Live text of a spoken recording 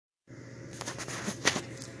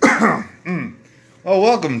Oh,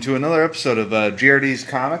 welcome to another episode of JRD's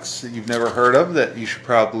Comics that you've never heard of that you should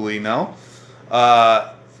probably know.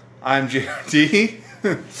 I'm JRD,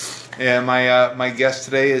 and my guest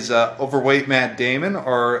today is overweight Matt Damon,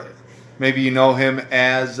 or maybe you know him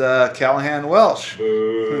as Callahan Welsh.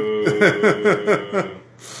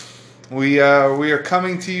 We are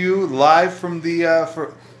coming to you live from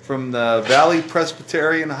the Valley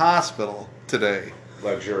Presbyterian Hospital today.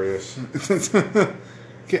 Luxurious.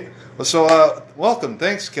 Okay. So, welcome.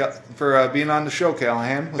 Thanks for being on the show,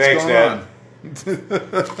 Callahan. What's Thanks, going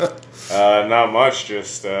on? Not much.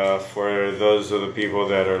 Just for those of the people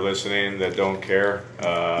that are listening that don't care,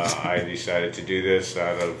 I decided to do this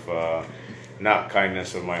out of not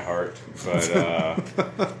kindness of my heart,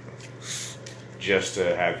 but just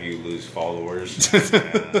to have you lose followers,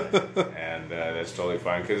 and that's totally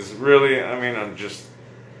fine. Because really, I mean,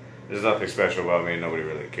 there's nothing special about me. Nobody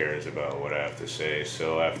really cares about what I have to say.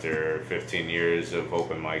 So after 15 years of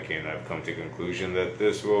open micing, I've come to the conclusion that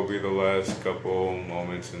this will be the last couple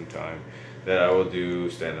moments in time that I will do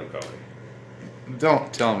stand-up comedy.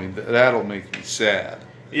 Don't tell me. That'll make me sad.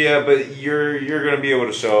 Yeah, but you're going to be able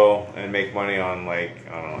to sell and make money on, like,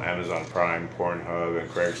 I don't know, Amazon Prime, Pornhub, and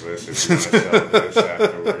Craigslist if you want to sell this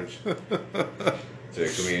afterwards. To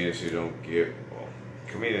comedians who don't give, well,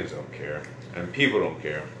 comedians don't care, and people don't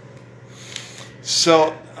care.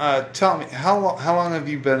 So, tell me, how long have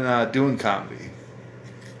you been doing comedy?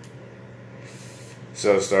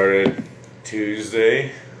 So it started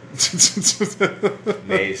Tuesday,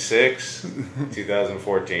 May 6,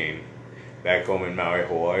 2014, back home in Maui,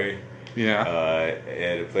 Hawaii. Yeah.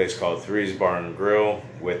 At a place called Three's Bar and Grill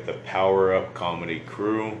with the Power Up Comedy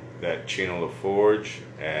crew that Chino LaForge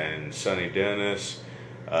and Sonny Dennis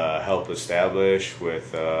helped establish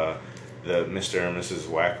with the Mr. and Mrs.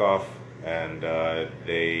 Wackoff. And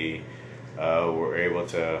they were able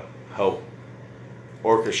to help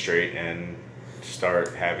orchestrate and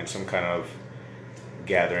start having some kind of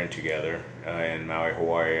gathering together in Maui,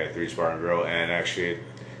 Hawaii at Three's Bar and Grill. And actually,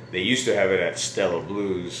 they used to have it at Stella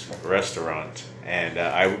Blues restaurant. And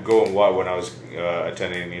I would go and watch when I was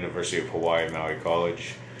attending the University of Hawaii Maui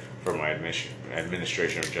College for my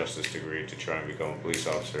administration of justice degree to try and become a police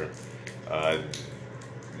officer.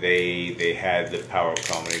 They had the Power of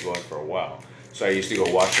Comedy going for a while. So I used to go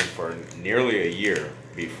watch them for nearly a year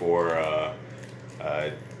before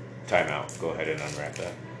timeout. Go ahead and unwrap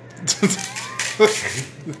that.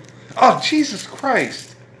 Oh, Jesus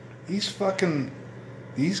Christ. These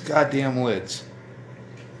goddamn lids.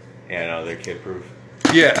 Yeah, no, they're kid proof.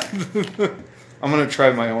 Yeah. I'm going to try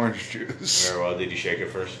my orange juice. Very well. Did you shake it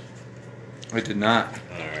first? I did not.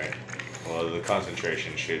 Alright. Well, the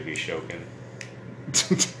concentration should be shaken.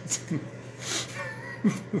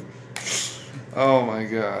 Oh my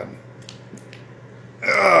god.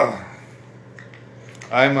 Ugh.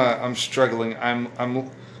 I'm struggling. I'm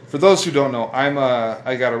for those who don't know,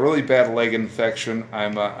 I got a really bad leg infection.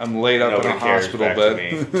 I'm laid up in a hospital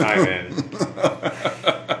bed. Time in.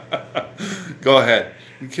 Go ahead.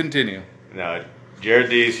 Continue. No, Jared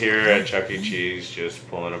D's here at Chuck E. Cheese just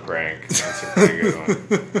pulling a prank. That's a pretty good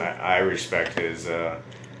one. I respect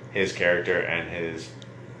his character and his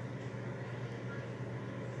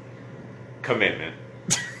commitment.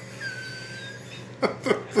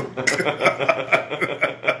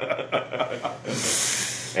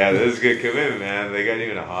 Yeah, this is good commitment, man. They got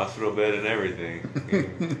even a hospital bed and everything.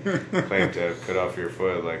 You claim to cut off your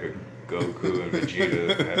foot like a Goku and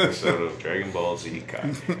Vegeta episode of Dragon Ball Z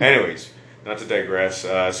Kai. Anyways, not to digress.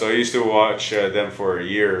 So I used to watch them for a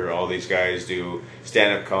year. All these guys do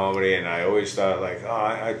stand-up comedy, and I always thought, like, oh,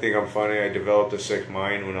 I think I'm funny. I developed a sick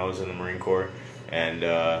mind when I was in the Marine Corps, and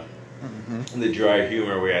the dry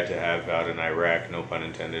humor we had to have out in Iraq, no pun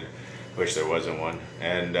intended, which there wasn't one.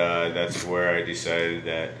 And that's where I decided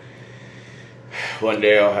that one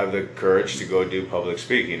day I'll have the courage to go do public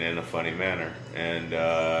speaking in a funny manner. And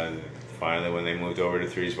finally, when they moved over to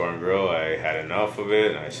Three's Bar and Grill, I had enough of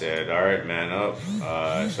it, and I said, all right, man up.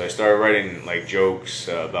 So I started writing like jokes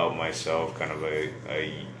about myself, kind of a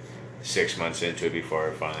 6 months into it before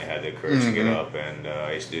I finally had the courage to get up. And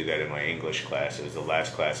I used to do that in my English class. It was the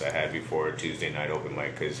last class I had before Tuesday night open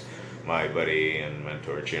mic, because my buddy and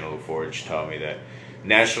mentor Chino LaForge taught me that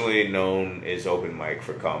nationally known is open mic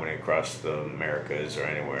for comedy across the Americas or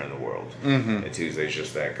anywhere in the world. And Tuesday's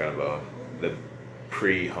just that kind of the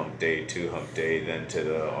pre-hump day to hump day, then to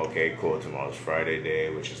the, okay, cool, tomorrow's Friday day,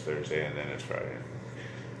 which is Thursday, and then it's Friday.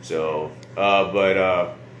 So,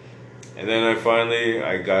 And then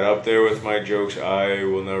I got up there with my jokes. I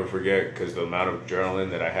will never forget because the amount of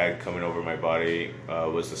adrenaline that I had coming over my body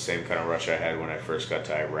was the same kind of rush I had when I first got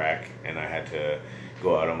to Iraq, and I had to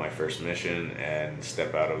go out on my first mission and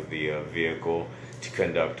step out of the vehicle to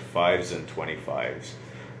conduct 5s and 25s.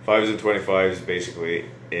 5s and 25s basically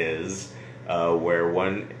is where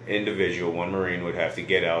one individual, one Marine, would have to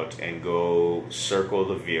get out and go circle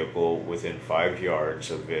the vehicle within 5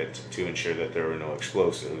 yards of it to ensure that there were no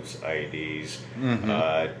explosives, IEDs,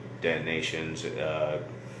 detonations,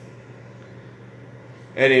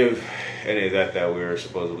 any of that we were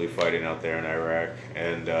supposedly fighting out there in Iraq,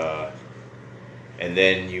 and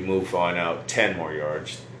then you move on out 10 more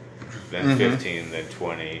yards, then 15, then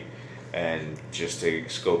 20. And just to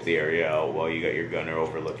scope the area out while you got your gunner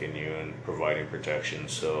overlooking you and providing protection.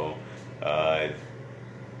 So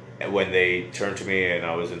when they turned to me and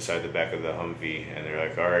I was inside the back of the Humvee, and they're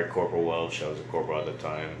like, all right, Corporal Welch, I was a corporal at the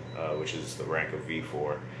time, which is the rank of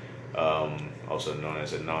V4, also known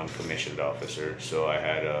as a non-commissioned officer. So I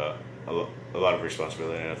had a lot of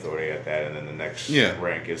responsibility and authority at that, and then the next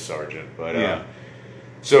rank is sergeant. But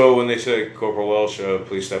so when they said, Corporal Welch,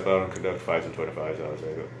 please step out and conduct 5s and 25s, I was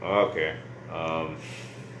like, oh, okay.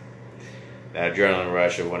 That adrenaline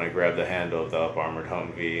rush of when I grabbed the handle of the up-armored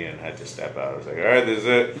Humvee and had to step out, I was like, all right, this is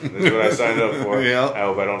it. This is what I signed up for. I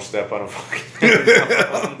hope I don't step on a fucking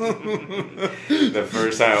The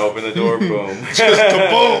first time I opened the door, boom. Just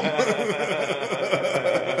kaboom!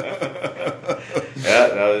 Yeah,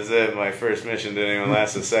 that was it. My first mission didn't even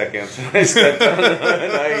last a second. I stepped on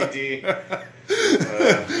an IED.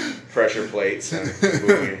 Pressure plates and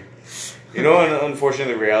booming. You know, and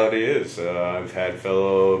unfortunately, the reality is, I've had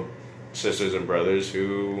fellow sisters and brothers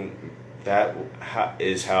who that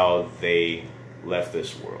is how they left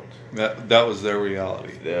this world. That was their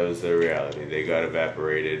reality. That was their reality. They got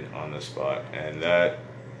evaporated on the spot, and that.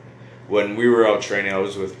 When we were out training, I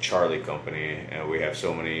was with Charlie Company, and we have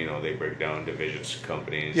so many, they break down divisions,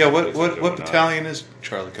 companies. Yeah, what battalion is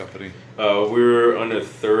Charlie Company? We were under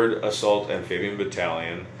 3rd Assault Amphibian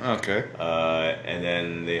Battalion. Okay. And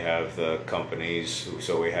then they have the companies,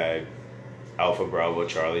 so we had Alpha, Bravo,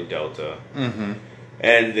 Charlie, Delta. Mm-hmm.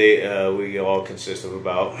 And we all consist of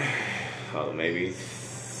about maybe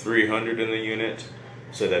 300 in the unit,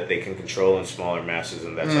 so that they can control in smaller masses,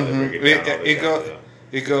 and that's how they break it down.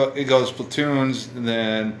 It goes platoons, and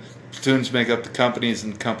then platoons make up the companies,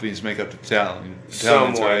 and companies make up the battalions.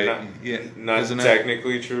 Somewhat, right? not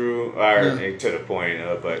technically true, or to the point,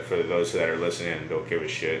 but for those that are listening and don't give a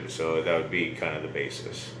shit, so that would be kind of the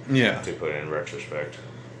basis. Yeah. To put in retrospect,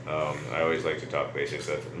 I always like to talk basics.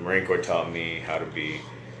 The Marine Corps taught me how to be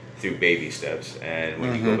through baby steps, and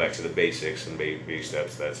when you go back to the basics and baby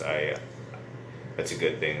steps, that's a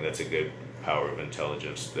good thing. That's a good power of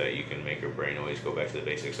intelligence that you can make your brain always go back to the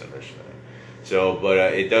basics and understand. So,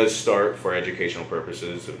 but it does start for educational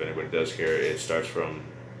purposes. If anybody does care, it starts from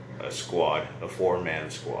a squad, a 4-man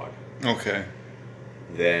squad. Okay.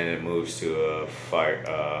 Then it moves to a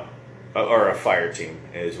fire team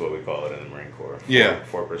is what we call it in the Marine Corps.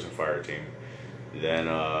 4-person fire team. Then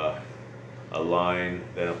a line,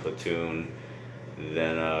 then a platoon,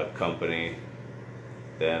 then a company,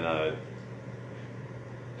 then a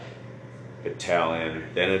battalion,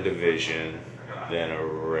 then a division, then a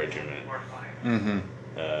regiment. Mm-hmm.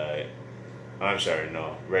 I'm sorry,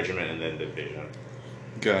 no, regiment and then division.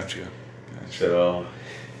 Gotcha. So,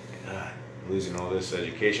 losing all this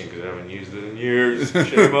education because I haven't used it in years.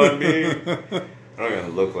 Shame on me. I don't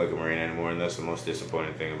even look like a Marine anymore, and that's the most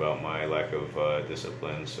disappointing thing about my lack of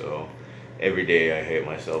discipline. So, every day I hate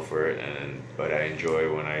myself for it, but I enjoy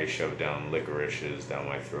when I shove down licorices down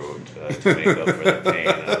my throat to make up for the pain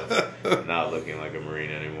of not looking like a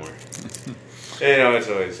Marine anymore. It's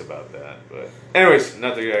always about that. But anyways,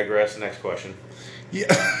 not to digress. Next question. Yeah.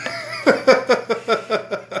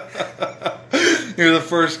 You're the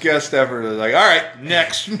first guest ever to all right,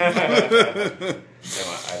 next. I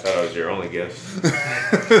thought I was your only guest.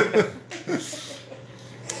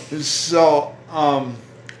 So,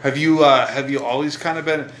 have you always kind of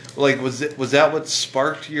been was that what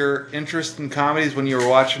sparked your interest in comedies when you were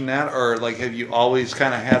watching that, or have you always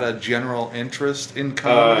kind of had a general interest in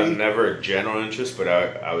comedy? Never a general interest, but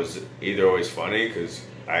I was either always funny because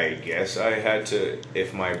I guess I had to.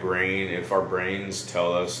 If our brains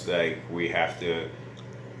tell us that we have to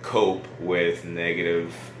cope with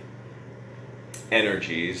negative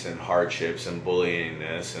energies and hardships and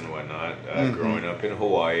bullyingness and whatnot. Growing up in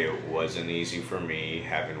Hawaii, it wasn't easy for me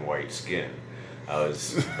having white skin. I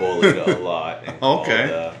was bullied a lot and called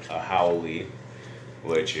a haole,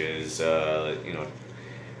 which is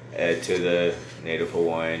To the Native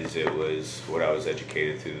Hawaiians, it was what I was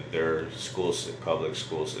educated through their public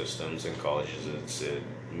school systems and colleges. It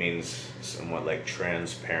means somewhat like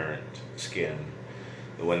transparent skin.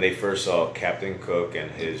 When they first saw Captain Cook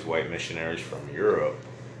and his white missionaries from Europe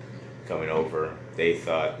coming over, they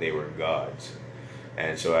thought they were gods.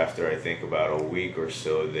 And so after I think about a week or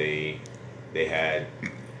so, they had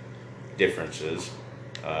differences.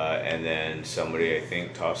 And then somebody, I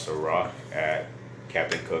think, tossed a rock at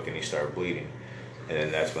Captain Cook and he started bleeding. And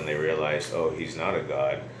then that's when they realized, oh, he's not a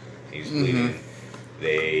god, he's bleeding.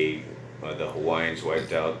 The Hawaiians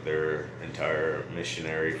wiped out their entire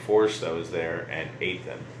missionary force that was there and ate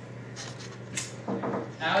them.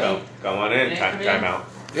 Come on in, time out.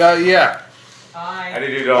 Yeah. How do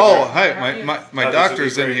you do, Oh, doctor? hi. My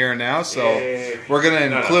doctor's in here now, so we're going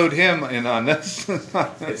to include him in on this.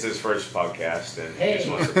 It's his first podcast, and he just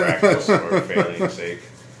wants to practice for failing's sake.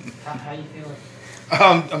 How you feeling?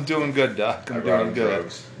 I'm doing good, Doc. I'm doing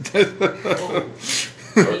good.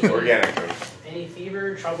 Organic drugs. Any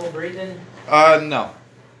fever, trouble breathing? No.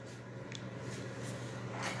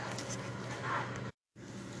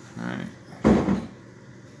 Alright.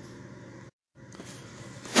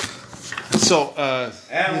 So,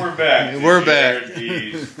 and we're back. We're back.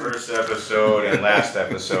 GRD's first episode and last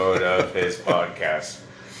episode of his podcast,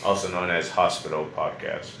 also known as Hospital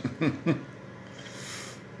Podcast.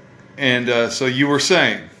 And so you were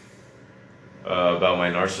saying about my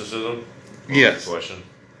narcissism? Yes. Question.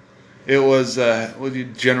 It was with your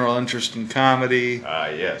general interest in comedy.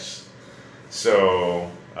 Yes. So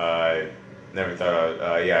never thought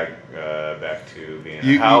back to being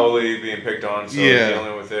Howley, being picked on, so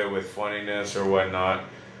dealing with it with funniness or whatnot.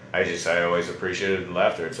 I always appreciated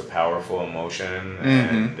laughter. It's a powerful emotion,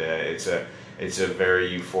 and it's a very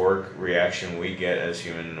euphoric reaction we get as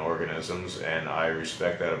human organisms, and I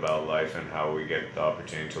respect that about life and how we get the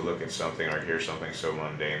opportunity to look at something or hear something so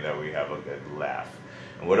mundane that we have a good laugh.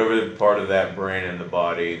 And whatever part of that brain and the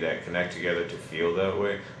body that connect together to feel that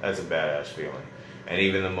way, that's a badass feeling. And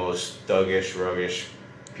even the most thuggish, ruggish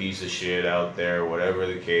piece of shit out there, whatever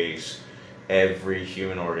the case, every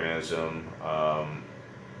human organism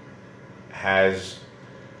has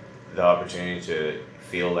the opportunity to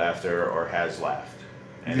feel laughter or has laughed.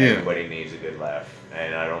 And everybody needs a good laugh.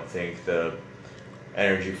 And I don't think the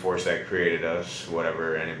energy force that created us,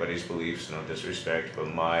 whatever anybody's beliefs, no disrespect, but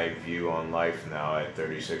my view on life now at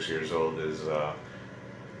 36 years old is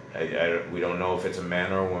we don't know if it's a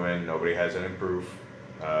man or a woman. Nobody has any proof.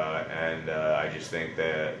 I just think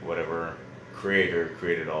that whatever creator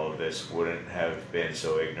created all of this wouldn't have been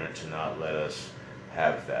so ignorant to not let us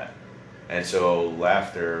have that. And so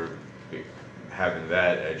laughter, having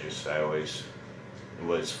that, I always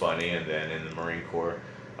was funny. And then in the Marine Corps,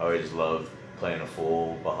 I always loved playing a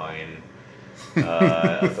fool behind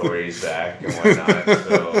authorities' back and whatnot.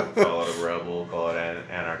 So call it a rebel, call it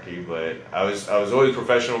anarchy. But I was always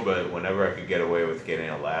professional. But whenever I could get away with getting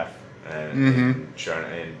a laugh and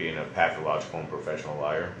being a pathological and professional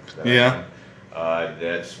liar,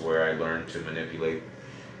 that's where I learned to manipulate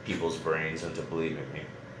people's brains into believing me.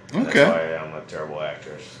 Okay. That's why I'm a terrible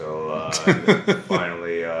actor. So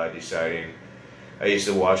finally deciding, I used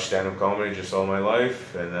to watch stand-up comedy just all my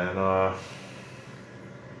life, and then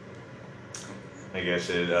I guess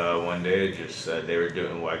one day they were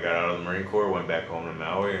doing. I got out of the Marine Corps, went back home to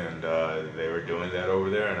Maui, and they were doing that over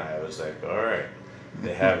there, and I was like, all right,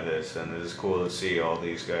 they have this, and this is cool to see all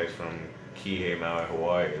these guys from Kihei, Maui,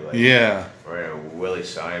 Hawaii. Right, Willie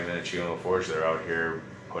Simon and Chino Forge, they're out here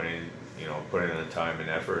putting in the time and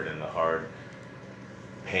effort and the hard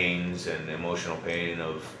pains and emotional pain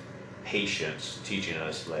of patience, teaching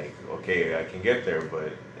us like, okay, I can get there,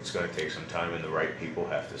 but it's going to take some time, and the right people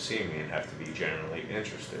have to see me and have to be genuinely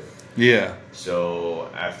interested. Yeah. So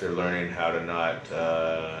after learning how to not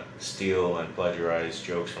steal and plagiarize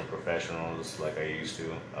jokes from professionals like I used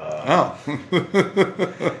to. No.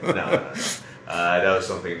 That was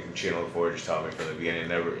something Chino Forge taught me from the beginning.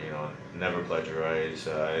 Never plagiarize.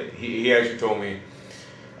 He actually told me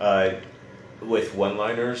with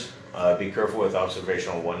one-liners, be careful with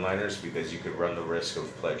observational one-liners because you could run the risk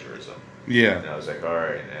of plagiarism. Yeah. And I was like, all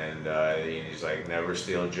right. And he's like, never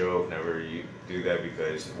steal a joke, never do that,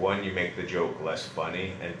 because one, you make the joke less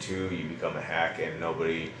funny, and two, you become a hack, and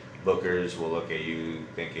bookers will look at you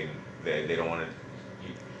thinking they don't want to.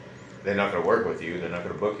 They're not going to work with you. They're not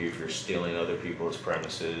going to book you if you're stealing other people's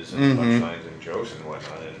premises and punchlines and jokes and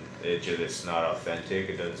whatnot. And it's not authentic.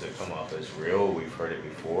 It doesn't come off as real. We've heard it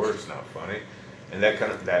before. It's not funny. and that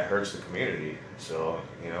hurts the community. So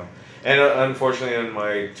and unfortunately, in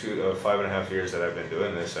my 5.5 years that I've been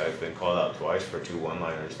doing this, I've been called out twice for 2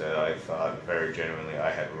 one-liners that I thought very genuinely I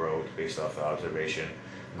had wrote based off the observation.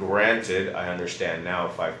 Granted, I understand now,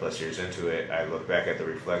 5+ years into it, I look back at the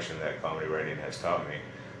reflection that comedy writing has taught me.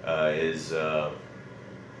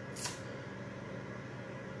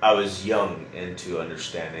 I was young into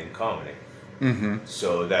understanding comedy. Mm-hmm.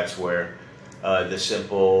 So that's where the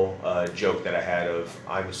simple joke that I had of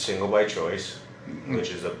I'm single by choice, which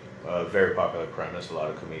is a very popular premise a lot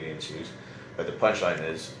of comedians use, but the punchline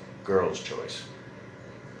is girl's choice.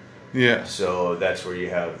 Yeah. So that's where you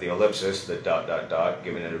have the ellipsis, the ...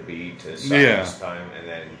 giving it a beat to silence time, and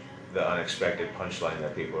then the unexpected punchline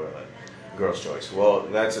that people are like, girl's choice. Well,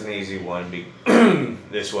 that's an easy one.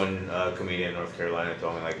 This one comedian in North Carolina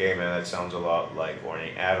told me, like, hey man, that sounds a lot like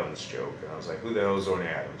Orny Adams' joke. And I was like, who the hell is Orny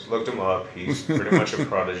Adams? Looked him up. He's pretty much a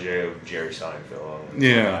protege of Jerry Seinfeld.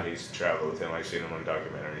 Yeah. He's traveled with him. I've seen him on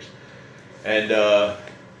documentaries.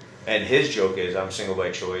 And his joke is, I'm single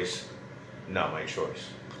by choice, not my choice.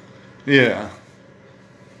 Yeah.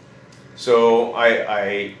 So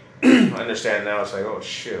I understand now. It's like, oh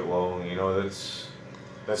shit. Well,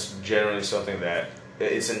 that's generally something that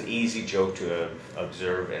it's an easy joke to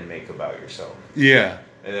observe and make about yourself. Yeah.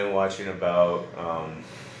 And then watching about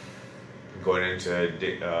going into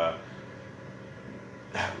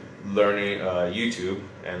learning YouTube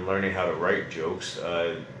and learning how to write jokes.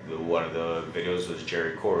 One of the videos was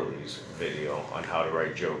Jerry Corley's video on how to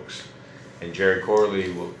write jokes. And Jerry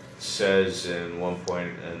Corley says in one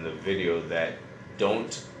point in the video that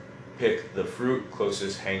don't pick the fruit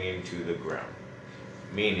closest hanging to the ground.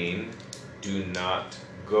 Meaning, do not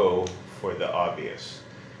go for the obvious.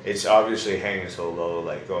 It's obviously hanging so low,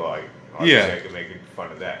 like, I can make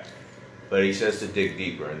fun of that. But he says to dig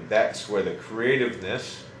deeper, and that's where the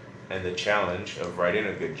creativeness and the challenge of writing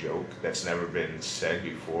a good joke that's never been said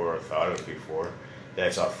before or thought of before,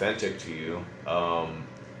 that's authentic to you,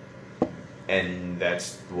 and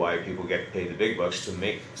that's why people get paid the big bucks to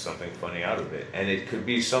make something funny out of it. And it could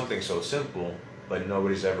be something so simple, but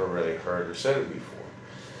nobody's ever really heard or said it before.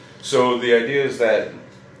 So the idea is that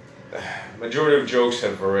majority of jokes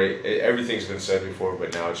everything's been said before,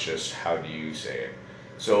 but now it's just how do you say it.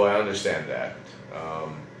 So I understand that.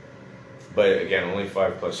 But again, only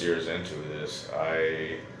 5+ years into this,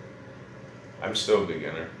 I'm still a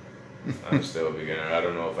beginner. I don't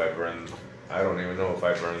even know if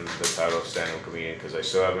I've earned the title of stand-up comedian because I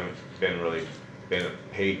still haven't been a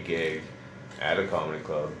paid gig at a comedy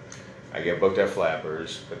club. I get booked at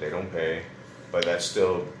Flappers, but they don't pay. But that's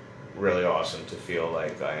still really awesome to feel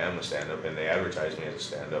like I am a stand-up, and they advertise me as a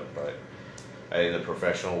stand-up. But in the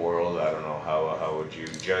professional world, I don't know how would you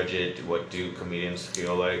judge it? What do comedians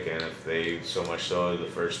feel like? And if they so much so the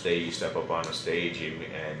first day you step up on a stage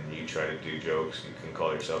and you try to do jokes, you can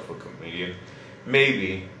call yourself a comedian,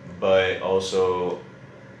 maybe. But also,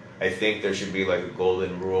 I think there should be like a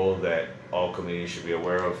golden rule that all comedians should be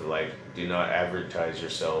aware of. Like, do not advertise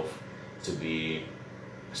yourself to be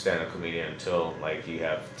a stand-up comedian until like you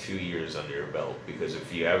have 2 years under your belt. Because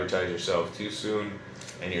if you advertise yourself too soon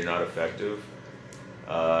and you're not effective,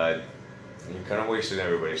 you're kind of wasting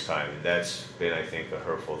everybody's time. And that's been, I think, a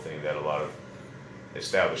hurtful thing that a lot of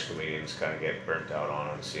established comedians kind of get burnt out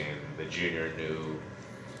on seeing the junior new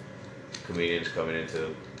comedians coming into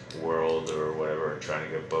the world or whatever, trying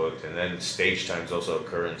to get booked. And then stage time is also a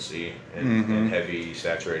currency in heavy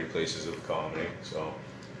saturated places of comedy. So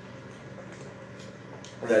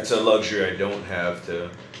that's a luxury I don't have to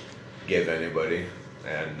give anybody.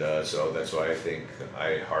 And so that's why I think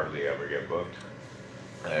I hardly ever get booked.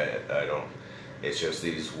 I don't. It's just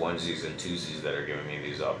these onesies and twosies that are giving me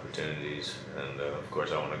these opportunities. And of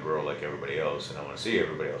course I want to grow like everybody else, and I want to see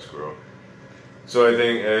everybody else grow. So I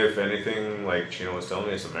think, if anything, like Chino was telling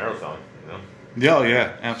me, it's a marathon,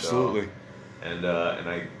 Yeah, absolutely. So, and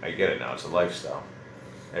I get it now. It's a lifestyle.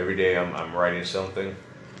 Every day I'm writing something,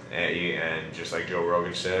 and just like Joe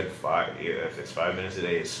Rogan said, if it's 5 minutes a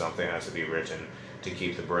day, something has to be written to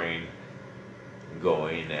keep the brain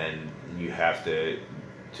going. And you have to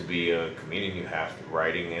be a comedian,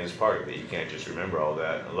 writing is part of it. You can't just remember all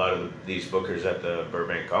that. A lot of these bookers at the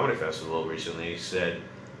Burbank Comedy Festival recently said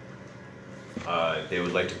they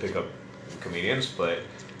would like to pick up comedians, but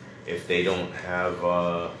if they don't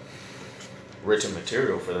have written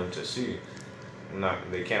material for them to see,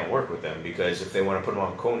 they can't work with them, because if they want to put them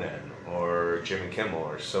on Conan or Jimmy Kimmel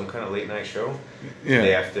or some kind of late night show,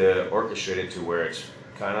 they have to orchestrate it to where it's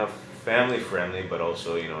kind of family friendly, but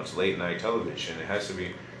also it's late night television. It has to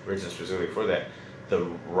be written specifically for that.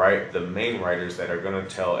 the main writers that are going to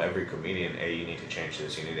tell every comedian, hey, you need to change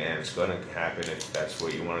this, you need to, and it's going to happen if that's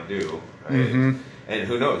what you want to do. Right? Mm-hmm. And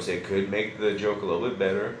who knows, they could make the joke a little bit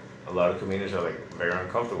better. A lot of comedians are like very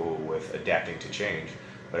uncomfortable with adapting to change,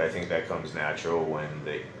 but I think that comes natural when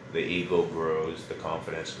the ego grows, the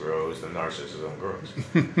confidence grows, the narcissism grows.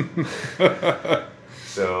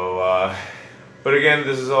 So, but again,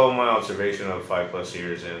 this is all my observation of 5+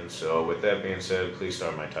 years in. So with that being said, please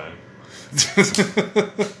start my time.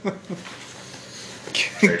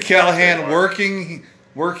 Callahan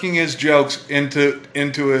working his jokes into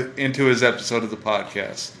his episode of the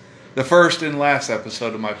podcast, the first and last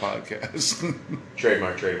episode of my podcast.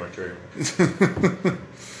 Trademark.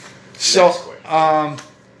 So,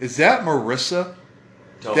 is that Marissa?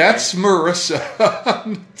 That's Marissa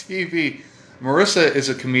on TV. Marissa is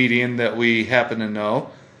a comedian that we happen to know,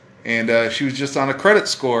 and she was just on a credit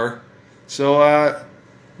score. So,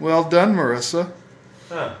 well done, Marissa.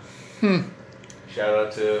 Huh. Shout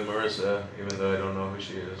out to Marissa, even though I don't know who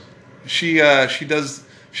she is. She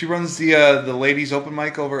runs the ladies open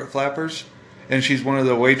mic over at Flappers, and she's one of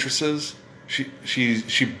the waitresses.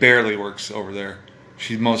 She barely works over there.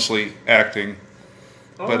 She's mostly acting.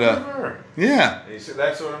 Oh, But yeah. You see,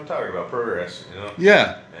 that's what I'm talking about, progress, you know?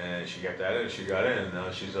 Yeah. And she got that in, she got in, and now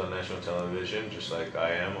she's on national television, just like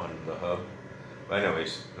I am on the Hub. But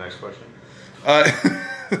anyways, next question.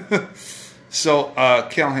 So,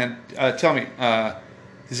 Callahan, tell me,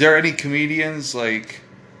 is there any comedians like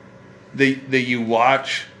that you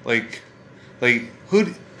watch, like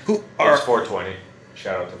who are? It's 420.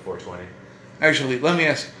 Shout out to 420. Actually, let me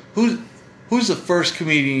ask, who's the first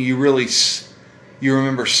comedian you really you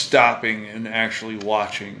remember stopping and actually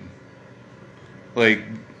watching? Like,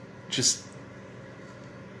 just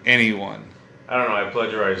anyone. I don't know. I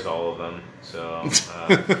plagiarized all of them, so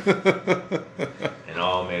and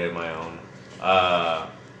all made it my own.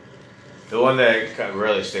 The one that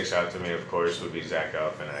really sticks out to me, of course, would be Zach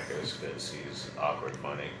Galifianakis, because he's awkward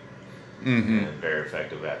funny and very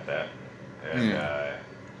effective at that,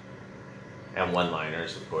 and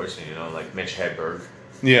one-liners, of course. And, you know, like Mitch Hedberg,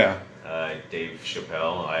 Dave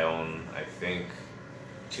Chappelle. I own, I think,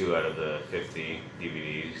 2 out of the 50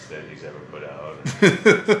 DVDs that he's ever put out.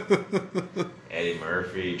 Eddie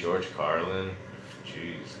Murphy, George Carlin,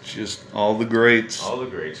 jeez. Just all the greats. All the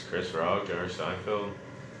greats. Chris Rock, Jerry Seinfeld.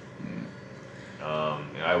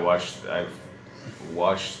 I've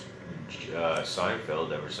watched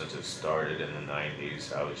Seinfeld ever since it started in the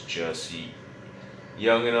 90s. I was just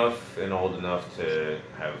young enough and old enough to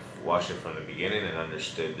have watched it from the beginning and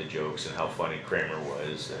understood the jokes and how funny Kramer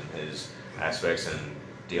was and his aspects and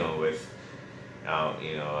dealing with,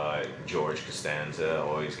 George Costanza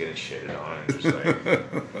always getting shitted on, and just like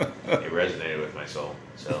it resonated with my soul.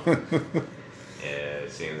 So,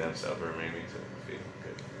 seeing them suffer made me feel good.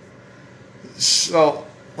 So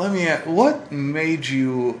let me ask, what made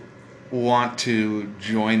you want to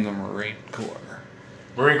join the Marine Corps?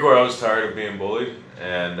 Marine Corps, I was tired of being bullied,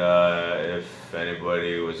 and if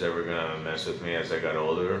anybody was ever gonna mess with me as I got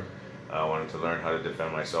older, I wanted to learn how to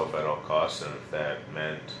defend myself at all costs, and if that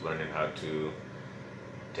meant learning how to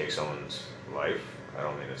take someone's life, I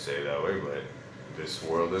don't mean to say it that way, but this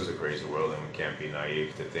world is a crazy world, and we can't be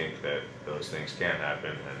naive to think that those things can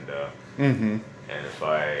happen. And and if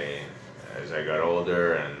as I got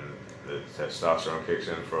older and the testosterone kicks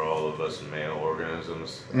in for all of us male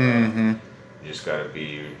organisms, you just got to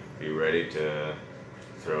be ready to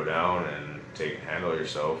throw down and handle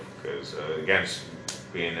yourself, because against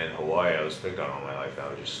being in Hawaii, I was picked on all my life. I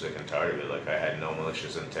was just sick and tired of it. Like, I had no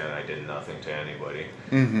malicious intent. I did nothing to anybody.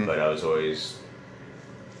 But I was always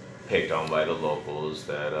picked on by the locals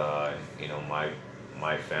that,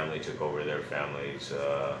 my family took over their family's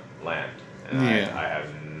land. And I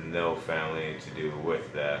have no family to do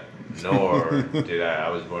with that. Nor did I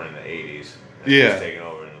was born in the 80s. And I was taken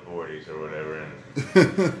over in the 40s or whatever. And,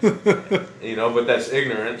 but that's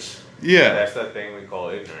ignorance. Yeah. That's that thing we call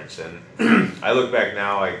ignorance. And I look back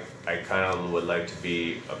now, I kind of would like to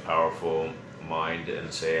be a powerful mind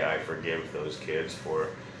and say I forgive those kids for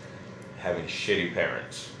having shitty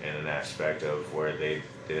parents in an aspect of where they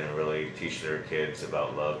didn't really teach their kids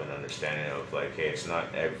about love and understanding of, like, hey, it's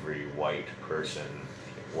not every white person,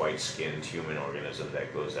 white-skinned human organism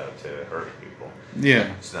that goes out to hurt people. Yeah.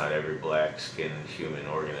 It's not every black-skinned human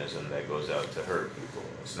organism that goes out to hurt people.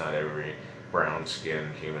 It's not every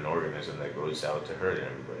brown-skinned human organism that goes out to hurt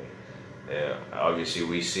everybody. Obviously,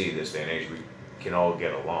 we see this day and age, we can all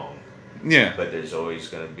get along. Yeah. But there's always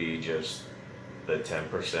going to be just the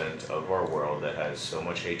 10% of our world that has so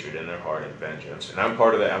much hatred in their heart and vengeance. And I'm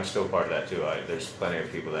part of that. I'm still part of that too. There's plenty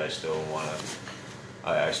of people that I still want to.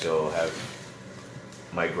 I still have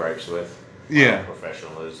my gripes with, Yeah.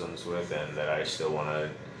 professionalisms with, and that I still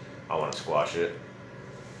want to squash it.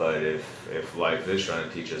 But if life is trying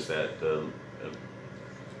to teach us that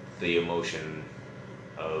the emotion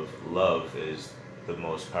of love is the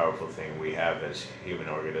most powerful thing we have as human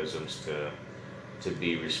organisms to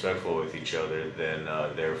be respectful with each other, then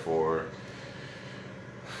therefore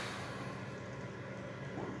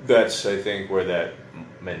that's, I think, where that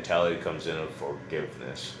mentality comes in of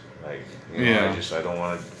forgiveness. Like, Yeah. I don't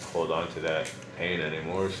want to hold on to that pain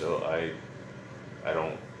anymore, so I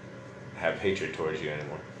don't have hatred towards you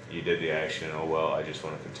anymore. You did the action, oh well, I just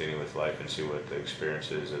want to continue with life and see what the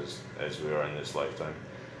experience is as we are in this lifetime.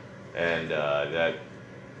 And that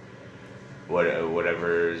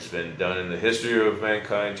whatever has been done in the history of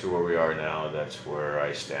mankind to where we are now, that's where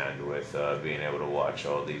I stand with being able to watch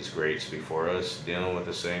all these greats before us dealing with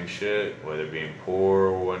the same shit, whether being poor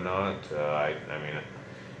or whatnot. I mean,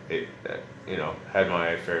 it had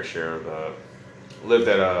my fair share of lived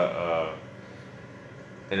at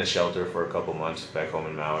in a shelter for a couple months back home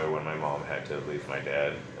in Maui when my mom had to leave my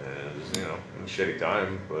dad, and it was a shitty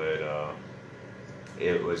time, but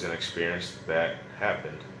it was an experience that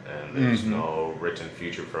happened. And there's no written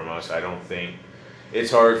future from us. I don't think it's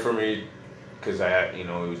hard for me because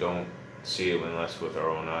we don't see it unless with our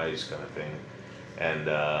own eyes, kind of thing. And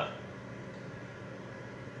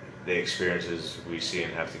the experiences we see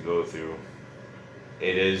and have to go through,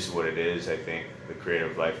 it is what it is. I think the creator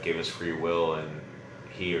of life gave us free will, and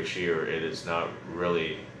he or she or it is not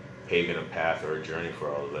really paving a path or a journey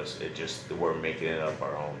for all of us. It just, we're making it up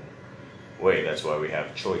our own way. That's why we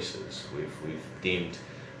have choices. We've deemed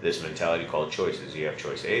this mentality called choices. You have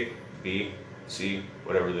choice A, B, C,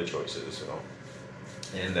 whatever the choice is. So,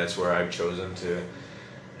 and that's where I've chosen to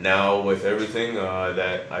now, with everything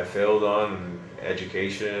that I failed on,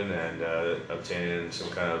 education and obtaining some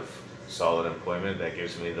kind of solid employment that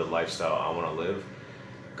gives me the lifestyle I want to live.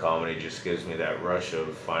 Comedy just gives me that rush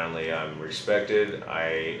of finally I'm respected.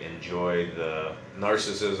 I enjoy the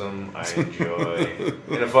narcissism. I enjoy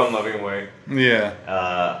in a fun-loving way. Yeah.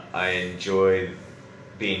 I enjoy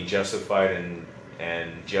being justified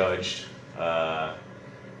and judged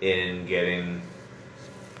in getting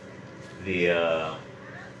the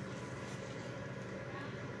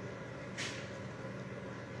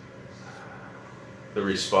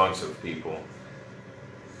response of people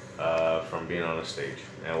from being on a stage,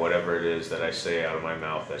 and whatever it is that I say out of my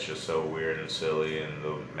mouth that's just so weird and silly, and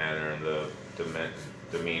the manner and the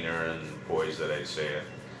demeanor and poise that I say it.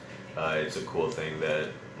 It's a cool thing that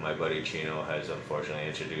my buddy Chino has unfortunately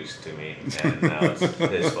introduced to me, and now it's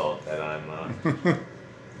his fault that I'm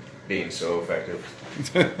being so effective.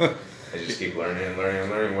 I just keep learning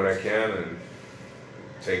what I can, and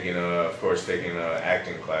taking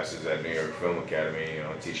acting classes at New York Film Academy,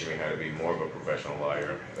 teaching me how to be more of a professional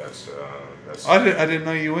liar. That's. I didn't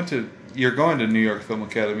know you're going to New York Film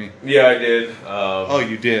Academy. Yeah, I did.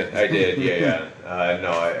 You did. I did. Yeah.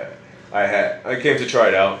 No, I came to try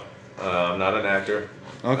it out. I'm not an actor.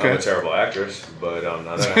 Okay. I'm a terrible actress, but I'm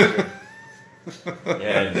not an actor.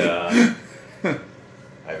 And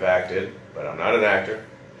I've acted, but I'm not an actor.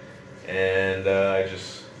 And I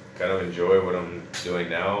just kind of enjoy what I'm doing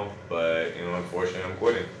now, but unfortunately, I'm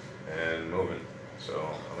quitting and moving. So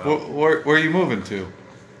I'm out. Where are you moving to?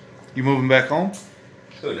 You moving back home?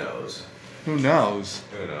 Who knows? Who knows?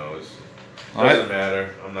 Who knows? All right. Doesn't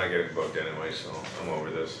matter. I'm not getting booked anyway, so I'm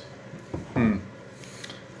over this.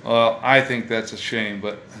 Well, I think that's a shame,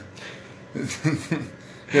 but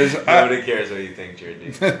because Nobody cares what you think,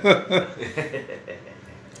 Jared.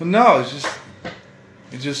 no,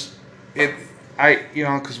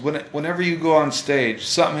 because whenever you go on stage,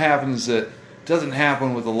 something happens that doesn't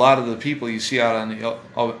happen with a lot of the people you see out on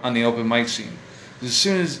the open mic scene. As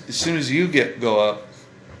soon as you go up,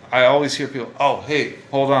 I always hear people, "Oh, hey,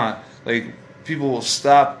 hold on!" Like people will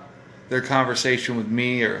stop their conversation with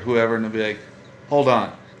me or whoever, and they'll be like, "Hold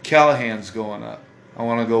on, Callahan's going up. I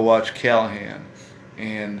want to go watch Callahan."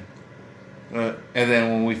 And then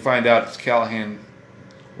when we find out it's Callahan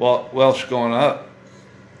Welsh going up,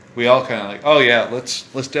 we all kind of like, "Oh yeah, let's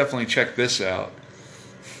definitely check this out."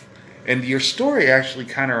 And your story actually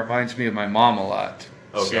kind of reminds me of my mom a lot.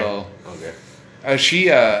 Okay. So, okay.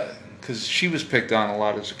 because she was picked on a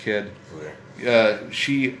lot as a kid. Okay.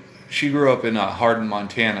 She grew up in Hardin,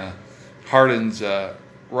 Montana. Hardin's it's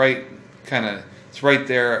right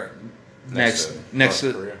there next to North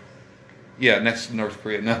Korea. Yeah, next to North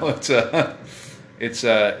Korea. No, it's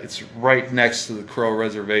right next to the Crow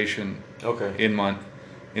Reservation. Okay. In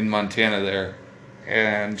Montana there,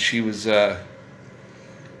 and she was a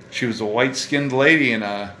white-skinned lady, and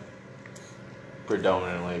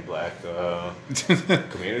predominantly black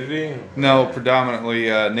community? No, predominantly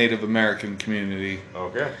Native American community.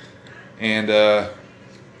 Okay. And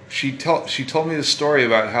she told me the story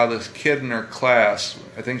about how this kid in her class,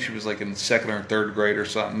 I think she was like in second or third grade or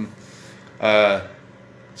something,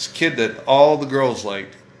 this kid that all the girls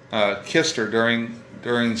liked, kissed her during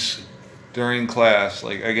class.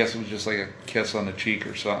 Like, I guess it was just like a kiss on the cheek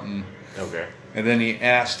or something. Okay. And then he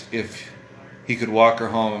asked if he could walk her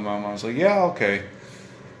home, and my mom was like, "Yeah, okay."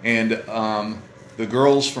 And the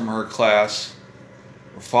girls from her class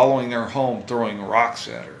were following her home, throwing rocks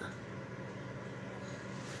at her.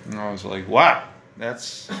 And I was like, "Wow,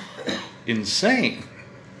 that's insane."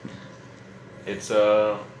 It's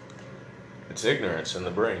ignorance in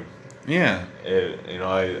the brain. Yeah.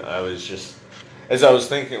 I was just, as I was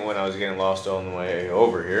thinking when I was getting lost on the way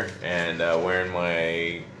over here and wearing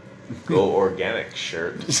my Go Organic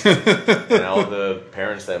shirt, and all the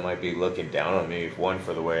parents that might be looking down on me, one,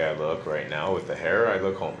 for the way I look right now with the hair, I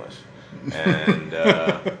look homeless. And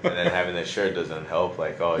then having this shirt doesn't help,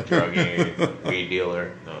 like, oh, druggie, weed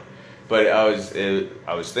dealer. No. But I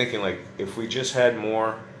was thinking, like, if we just had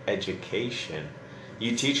more education,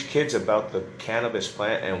 you teach kids about the cannabis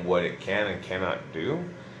plant and what it can and cannot do,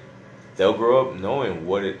 they'll grow up knowing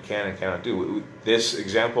what it can and cannot do. This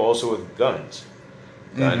example also with guns.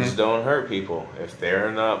 Guns don't hurt people. If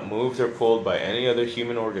they're not moved or pulled by any other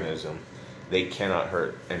human organism, they cannot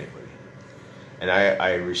hurt anybody. And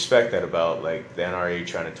I respect that about, like, the NRA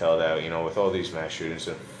trying to tell that, with all these mass shootings,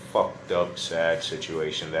 a fucked up, sad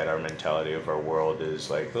situation, that our mentality of our world is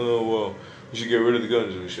like, oh, well, we should get rid of the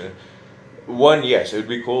guns. We should. One, yes, it would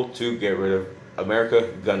be cool to get rid of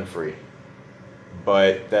America gun-free.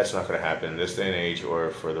 But that's not going to happen in this day and age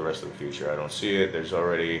or for the rest of the future. I don't see it. There's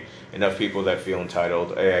already enough people that feel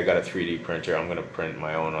entitled. Hey, I got a 3D printer. I'm going to print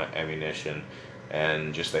my own ammunition.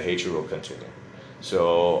 And just the hatred will continue.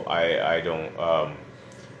 So I don't...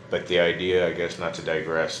 but the idea, I guess, not to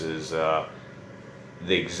digress, is the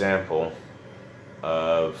example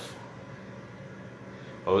of...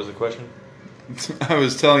 What was the question? I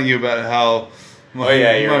was telling you about how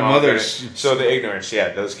my mother's... So the ignorance, yeah,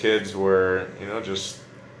 those kids were, just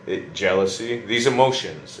jealousy. These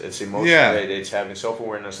emotions. It's emotion. Yeah. It's having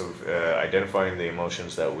self-awareness of identifying the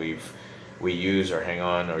emotions that we use or hang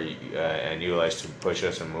on or and utilize to push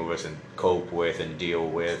us and move us and cope with and deal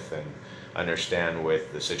with and understand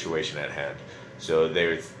with the situation at hand. So they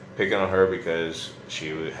were picking on her because she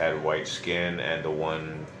had white skin, and the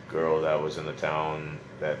one girl that was in the town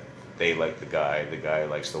that they like the guy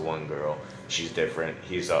likes the one girl. She's different.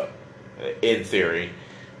 He's in theory,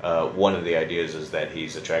 one of the ideas is that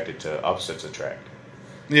he's attracted to opposites attract.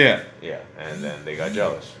 Yeah. Yeah, and then they got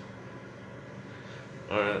jealous.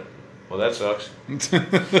 All right. Well, that sucks.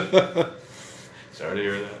 Sorry to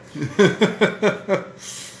hear that.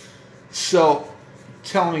 So,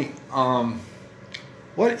 tell me,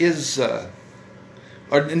 what is... no,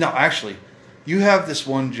 actually, you have this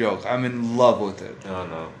one joke. I'm in love with it. Oh,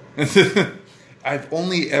 no. I've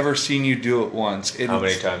only ever seen you do it once. How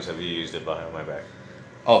many times have you used it behind my back?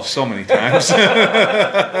 Oh, so many times.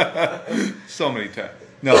 So many times.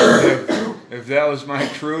 No, if that was my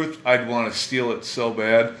truth, I'd want to steal it so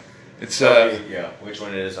bad. It's yeah, which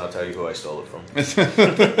one it is, I'll tell you who I stole it from.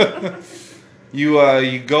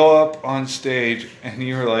 You go up on stage and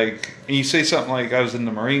you're like, and you say something like, I was in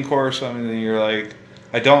the Marine Corps or something, and you're like,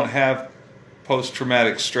 I don't have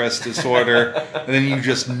post-traumatic stress disorder, and then you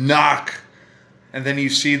just knock, and then you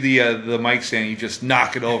see the mic stand, you just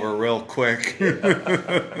knock it over real quick.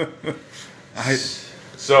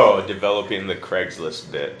 So, developing the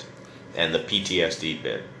Craigslist bit and the PTSD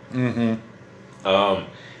bit.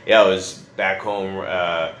 Yeah, I was back home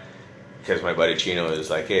because my buddy Chino is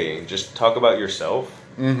like, hey, just talk about yourself,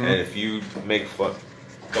 and if you make fun,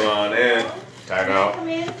 come on in, time out. Come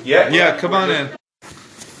in? Yeah, come on in.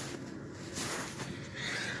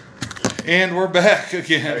 And we're back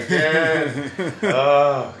again.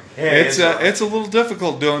 Yeah, it's a little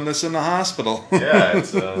difficult doing this in the hospital. Yeah,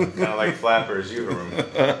 it's kind of like Flapper's uterine.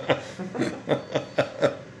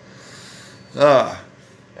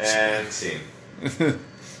 And scene.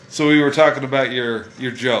 So we were talking about your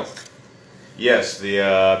joke. Yes, the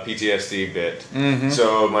PTSD bit.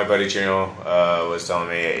 So my buddy Chino was telling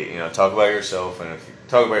me, hey, talk about yourself, and if you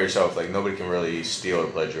talk about yourself, like, nobody can really steal or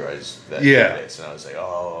plagiarize that bit. And I was like,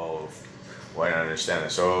 oh, why not understand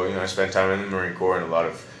that? So I spent time in the Marine Corps, and a lot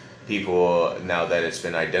of people, now that it's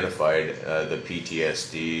been identified, the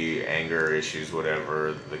PTSD, anger issues,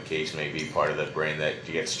 whatever the case may be, part of the brain that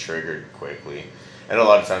gets triggered quickly. And a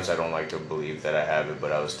lot of times I don't like to believe that I have it,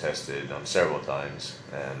 but I was tested several times,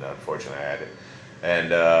 and unfortunately I had it.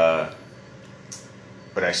 And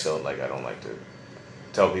but I still I don't like to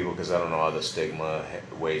tell people because I don't know how the stigma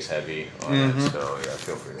weighs heavy on it. So yeah,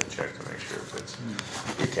 feel free to check to make sure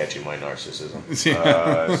if you're catching my narcissism.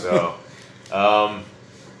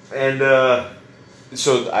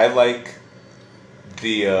 So I like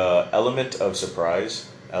the element of surprise,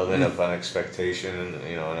 element of unexpectation.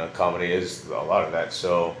 You know, and a comedy is a lot of that.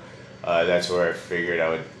 So that's where I figured I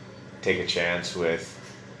would take a chance with.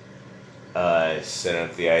 Set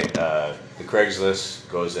up the Craigslist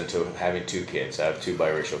goes into having 2 kids. I have 2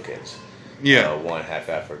 biracial kids. Yeah. One half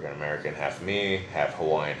African American, half me, half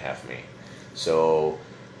Hawaiian, half me. So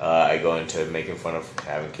I go into making fun of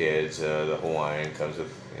having kids. The Hawaiian comes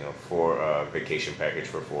with 4 vacation package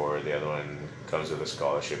for 4. The other one comes with a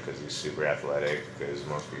scholarship because he's super athletic. Because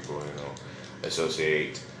most people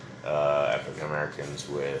associate African Americans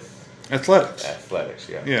with Athletics. Athletics,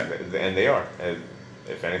 yeah. Yeah. And they are.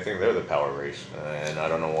 If anything, they're the power race. And I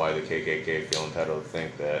don't know why the KKK feel entitled to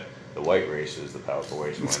think that the white race is the powerful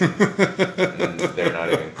race when they're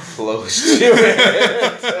not even close to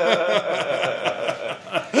it.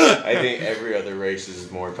 I think every other race is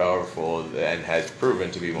more powerful and has proven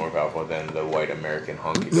to be more powerful than the white American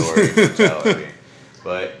hunky-dory mentality.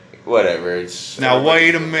 But whatever, it's... Now,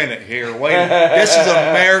 wait a minute here. This is an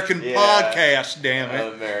American podcast, damn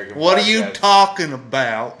it. American what podcast. Are you talking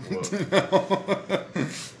about?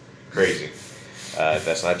 Crazy.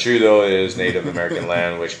 That's not true, though. It is Native American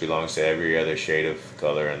land, which belongs to every other shade of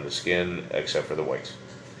color in the skin, except for the whites.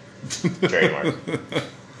 Trademark.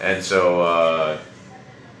 And so,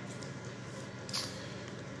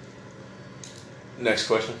 next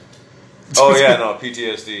question. Oh yeah, no,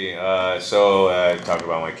 PTSD. So talk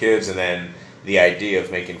about my kids, and then the idea of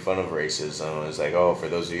making fun of racism is like, oh, for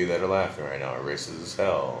those of you that are laughing right now, racist as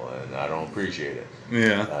hell, and I don't appreciate it.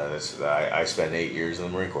 Yeah. I spent 8 years in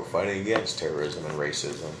the Marine Corps fighting against terrorism and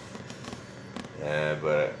racism. And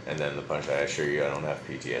then the punch, I assure you, I don't have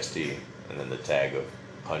PTSD. And then the tag of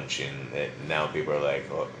punching it. Now people are like,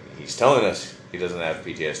 oh, he's telling us he doesn't have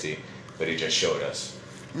PTSD, but he just showed us.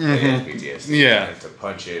 That he has PTSD. Yeah. And to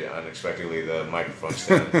punch it unexpectedly, the microphone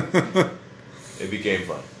stand, it became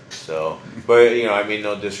fun. So, but I mean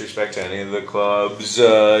no disrespect to any of the clubs.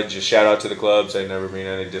 Just shout out to the clubs. I never mean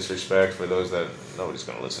any disrespect for those that nobody's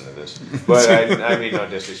gonna listen to this. But I mean no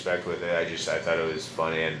disrespect with it. I thought it was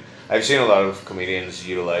funny, and I've seen a lot of comedians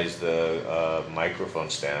utilize the microphone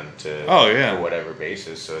stand to for whatever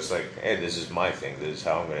basis. So it's like, hey, this is my thing. This is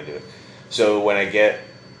how I'm gonna do it. So when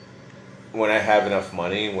I have enough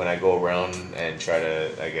money, when I go around and try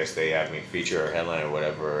to, I guess they have me feature or headline or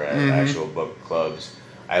whatever at actual book clubs,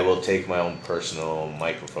 I will take my own personal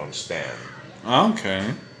microphone stand.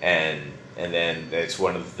 Okay. And then it's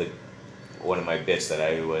one of my bits that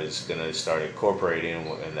I was gonna start incorporating,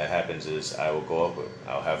 and that happens is I will go up,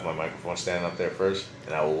 I'll have my microphone stand up there first,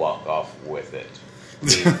 and I will walk off with it.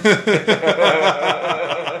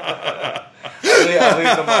 I'll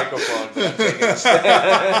leave the microphone, but I'm taking the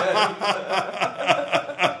stand.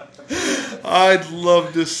 I'd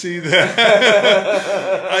love to see that.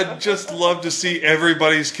 I'd just love to see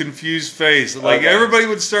everybody's confused face. Like, everybody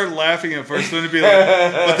would start laughing at first, then it'd be like,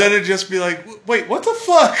 but then it'd just be like, wait, what the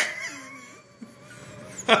fuck?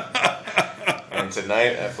 And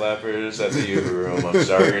tonight at Flappers at the Yoo-Hoo Room, I'm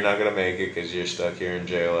sorry you're not going to make it because you're stuck here in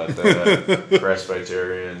jail at the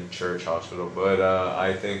Presbyterian Church Hospital, but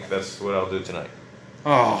I think that's what I'll do tonight.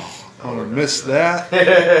 Oh, I'm going to miss that.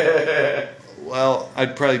 Well,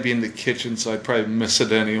 I'd probably be in the kitchen, so I'd probably miss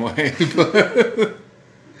it anyway.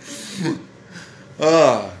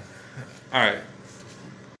 All right.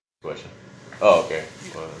 Question. Oh, okay.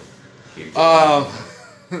 Well,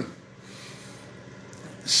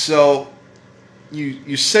 so,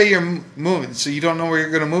 you say you're moving, so you don't know where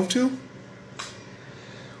you're going to move to?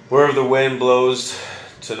 Wherever the wind blows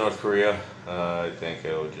to North Korea, I think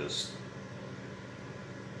it'll just...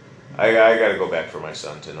 I got to go back for my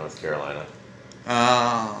son to North Carolina.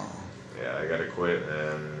 Oh. Yeah, I got to quit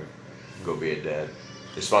and go be a dad.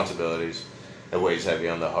 Responsibilities. It weighs heavy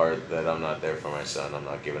on the heart that I'm not there for my son. I'm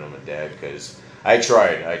not giving him a dad because I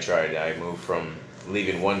tried. I moved from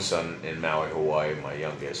leaving one son in Maui, Hawaii, my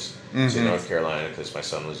youngest, to North Carolina because my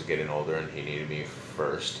son was getting older and he needed me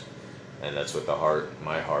first. And that's what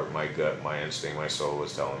my gut, my instinct, my soul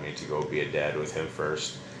was telling me to go be a dad with him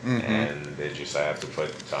first. And I have to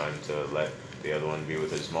put time to let the other one be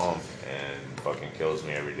with his mom, and fucking kills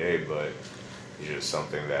me every day, but it's just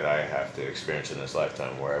something that I have to experience in this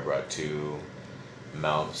lifetime where I brought 2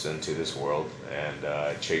 mouths into this world and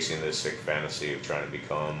chasing this sick fantasy of trying to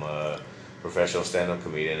become a professional stand-up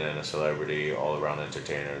comedian and a celebrity all-around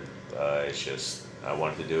entertainer. It's just, I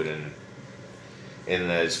wanted to do it in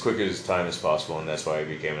as quick as time as possible, and that's why I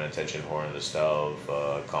became an attention whore in the style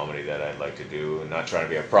of comedy that I'd like to do. Not trying to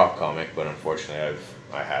be a prop comic, but unfortunately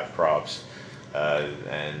I have props,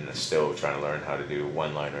 and still trying to learn how to do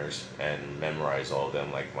one-liners and memorize all of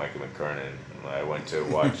them like Micah McKernan. I went to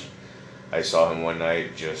watch. I saw him one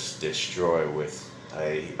night just destroy with.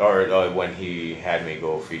 When he had me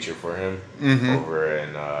go feature for him over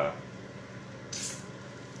in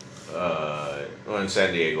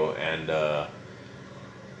San Diego, and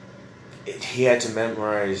he had to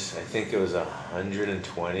memorize. I think it was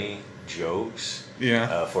 120 jokes.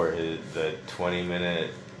 Yeah. For the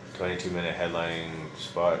 22-minute headlining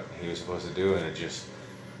spot he was supposed to do, and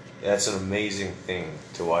that's an amazing thing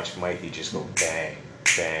to watch Mikey just go bang,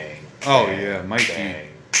 bang. Oh bang, yeah, Mikey. Bang,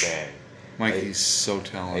 bang. Mikey's so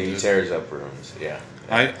talented. He tears up rooms. Yeah.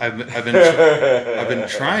 I've been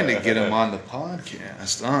trying to get him on the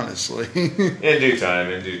podcast, honestly. In due time.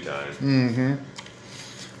 Mm-hmm.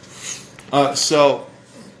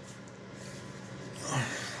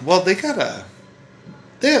 Well, they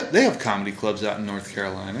have comedy clubs out in North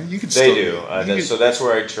Carolina. You could They still do. So that's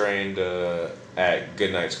where I trained at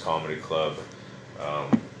Goodnight's Comedy Club.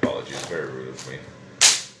 Apologies, very rude of me.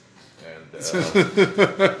 And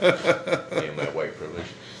me and my white privilege.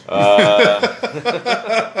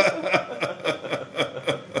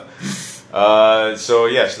 So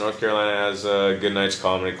yes, North Carolina has Goodnight's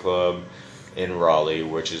Comedy Club in Raleigh,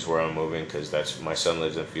 which is where I'm moving because my son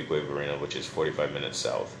lives in Fuquay Arena, which is 45 minutes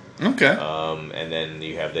south. Okay. And then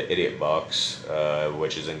you have the Idiot Box,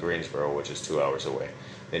 which is in Greensboro, which is 2 hours away.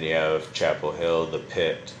 Then you have Chapel Hill, the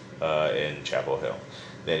Pit in Chapel Hill.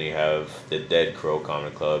 Then you have the Dead Crow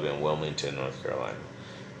Comedy Club in Wilmington, North Carolina.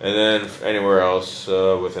 And then anywhere else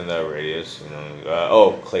within that radius,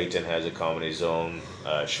 Clayton has a comedy zone.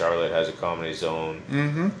 Charlotte has a comedy zone.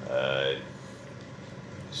 Mm-hmm.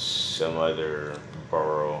 Some other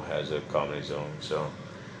borough has a comedy zone. So,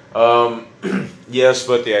 yes,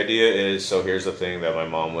 but the idea is, so here's the thing that my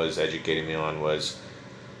mom was educating me on was,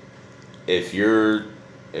 if your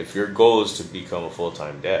goal is to become a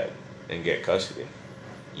full-time dad and get custody,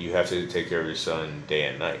 you have to take care of your son day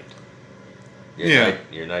and night.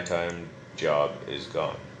 Your nighttime job is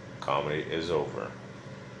gone. Comedy is over.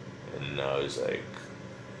 And I was like,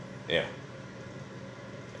 yeah.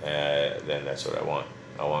 Then that's what I want.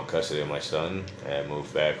 I want custody of my son and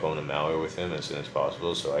move back home to Maui with him as soon as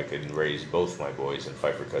possible so I can raise both my boys and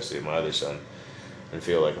fight for custody of my other son and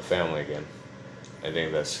feel like a family again. I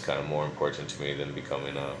think that's kind of more important to me than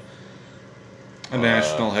becoming a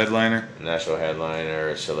national headliner. National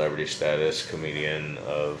headliner, celebrity status, comedian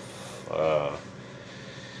of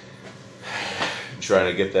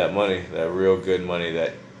trying to get that money, that real good money,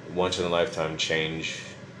 that once in a lifetime change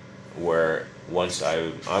where once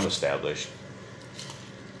I'm established,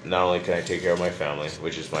 not only can I take care of my family,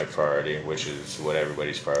 which is my priority, which is what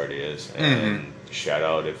everybody's priority is, and shout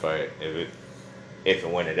out if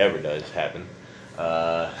and when it ever does happen.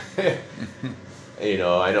 I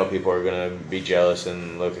know people are going to be jealous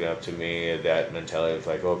and looking up to me, that mentality of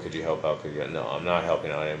like, oh, could you help out? No, I'm not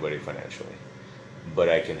helping out anybody financially, but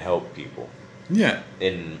I can help people. Yeah.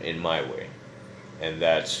 In my way. And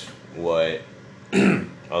that's what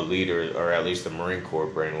a leader, or at least the Marine Corps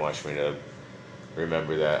brainwashed me to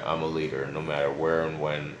remember, that I'm a leader. No matter where and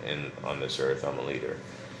when on this earth, I'm a leader.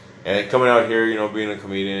 And coming out here, being a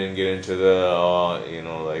comedian and get into the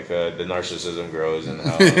narcissism grows and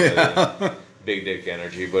how big dick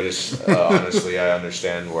energy. But it's honestly, I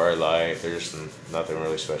understand where I lie. There's nothing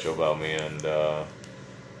really special about me, and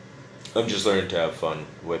I'm just learning to have fun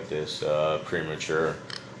with this premature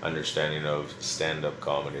understanding of stand-up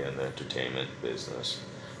comedy and the entertainment business,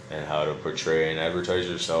 and how to portray and advertise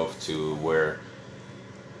yourself to where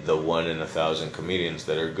the 1 in 1,000 comedians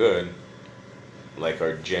that are good, like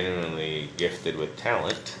are genuinely gifted with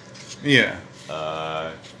talent,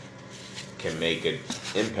 can make an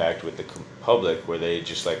impact with the public, where they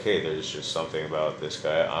just like, hey, there's just something about this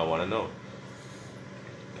guy I want to know.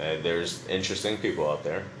 There's interesting people out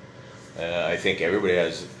there. I think everybody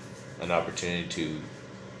has an opportunity to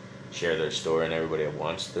share their story, and everybody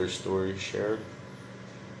wants their story shared.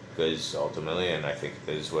 Because ultimately, and I think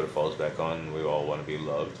this is what it falls back on, we all want to be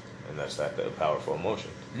loved, and that's that powerful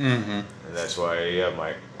emotion. Mm-hmm. And that's why,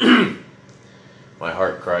 my my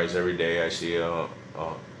heart cries every day I see a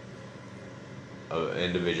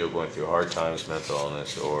individual going through hard times, mental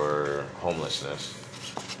illness, or homelessness.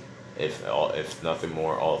 If nothing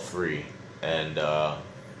more, all three. And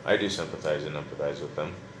I do sympathize and empathize with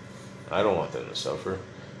them. I don't want them to suffer.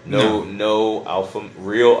 No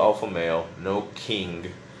real alpha male, no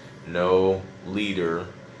king, no leader,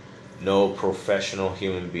 no professional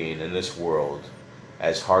human being in this world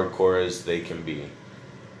as hardcore as they can be,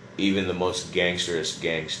 even the most gangsterous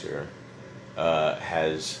gangster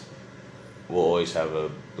will always have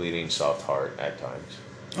a bleeding soft heart at times.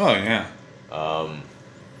 Oh yeah.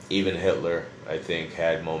 Even Hitler, I think,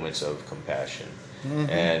 had moments of compassion. Mm-hmm.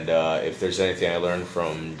 And if there's anything I learned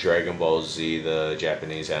from Dragon Ball Z, the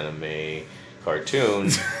Japanese anime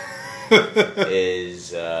cartoon,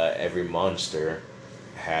 is every monster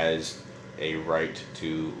has a right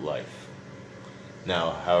to life.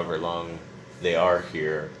 Now, however long they are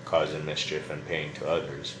here causing mischief and pain to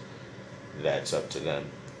others, that's up to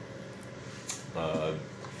them.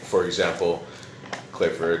 For example,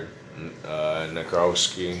 Clifford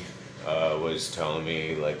Nakrowski was telling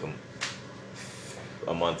me like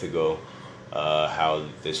a month ago how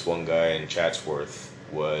this one guy in Chatsworth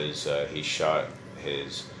was he shot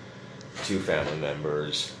his 2 family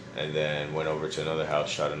members and then went over to another house,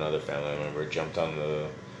 shot another family member, jumped on the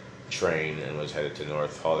train and was headed to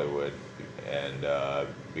North Hollywood, and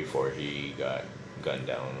before he got gunned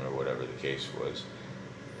down or whatever the case was.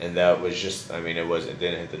 And that was just, I mean, it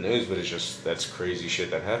didn't hit the news, but it's just, that's crazy shit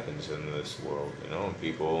that happens in this world, you know?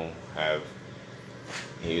 People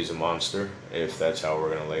he's a monster, if that's how we're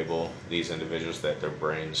going to label these individuals, that their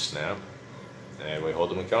brains snap, and we hold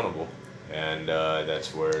them accountable. And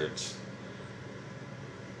that's where it's,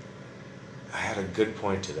 I had a good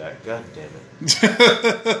point to that, god damn it.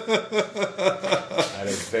 I had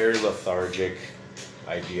a very lethargic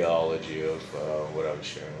ideology of what I was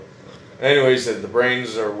sharing with. Anyways, the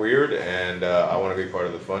brains are weird, and I want to be part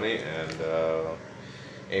of the funny, and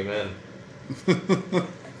amen.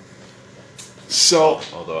 So,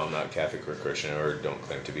 although I'm not Catholic or Christian or don't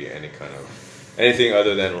claim to be anything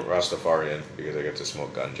other than Rastafarian, because I get to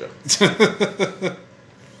smoke ganja.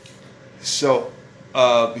 So,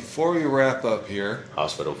 before we wrap up here,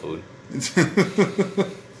 Hospital food.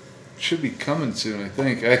 Should be coming soon, I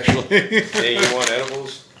think. Actually. Hey, you want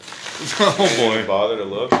edibles? Oh You didn't boy! bother to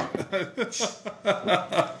look.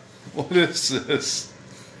 What is this?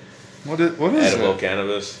 What is Edible it?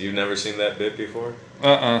 cannabis. You've never seen that bit before?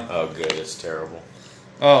 Oh, good. It's terrible.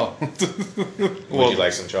 Oh. Would you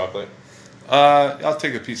like some chocolate? I'll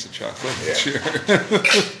take a piece of chocolate. Yeah. Sure.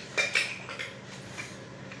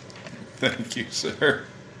 Thank you, sir.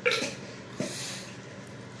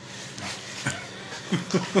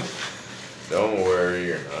 Don't worry,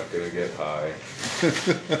 you're not gonna get high.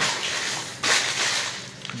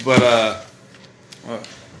 But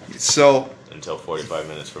so Until 45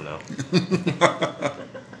 minutes from now.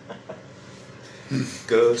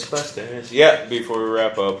 Ghostbusters. Yeah, before we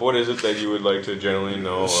wrap up, what is it that you would like to generally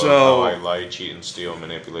know of how I lie, cheat, and steal,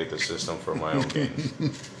 manipulate the system for my own gains?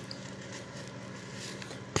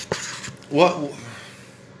 what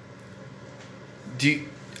do you?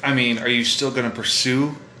 I mean, are you still going to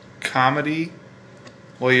pursue comedy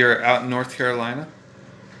while you're out in North Carolina,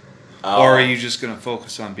 or are you just going to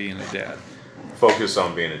focus on being a dad? Focus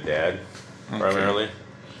on being a dad, primarily.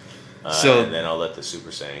 So and then I'll let the Super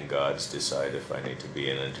Saiyan gods decide if I need to be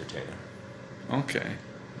an entertainer. Okay.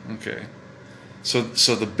 So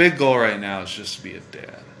the big goal right now is just to be a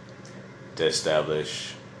dad. To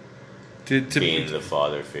establish being the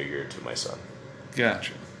father figure to my son.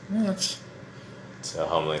 Gotcha. Well, it's a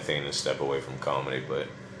humbling thing to step away from comedy, but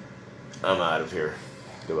I'm out of here.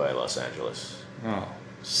 Goodbye, Los Angeles. Oh,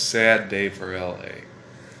 sad day for LA.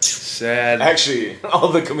 Sad. Actually,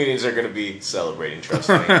 all the comedians are going to be celebrating, trust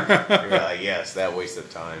me. You're like, yes, that waste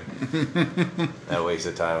of time. That waste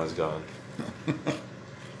of time was gone.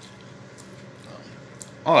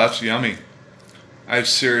 Oh, that's yummy. I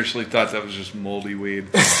seriously thought that was just moldy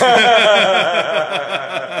weed.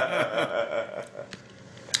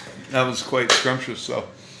 That was quite scrumptious, though.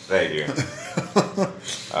 Thank you.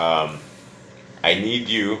 I need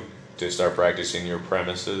you to start practicing your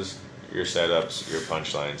premises, your setups, your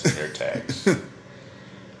punchlines, and your tags.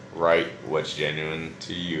 Write what's genuine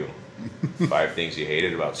to you. 5 things you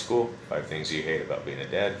hated about school, 5 things you hate about being a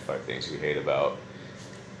dad, 5 things you hate about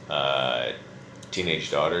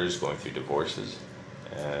teenage daughters going through divorces,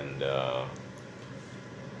 and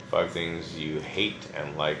 5 things you hate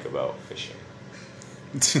and like about fishing.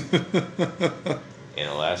 In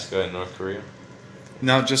Alaska and North Korea?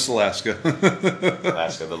 No, just Alaska.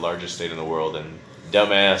 Alaska, the largest state in the world, and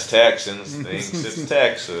dumbass Texans thinks it's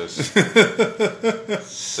Texas.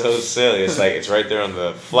 So silly. It's like it's right there on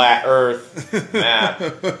the flat Earth map.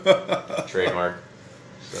 Trademark.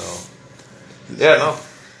 So, yeah, no.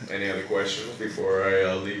 Any other questions before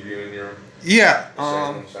I leave you in your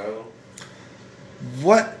silo?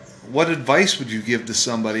 What advice would you give to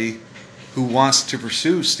somebody who wants to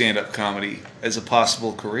pursue stand-up comedy as a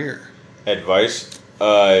possible career? Advice?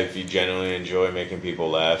 If you genuinely enjoy making people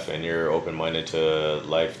laugh and you're open-minded to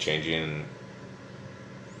life-changing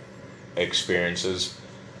experiences,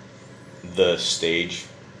 the stage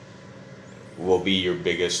will be your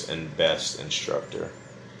biggest and best instructor.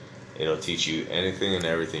 It'll teach you anything and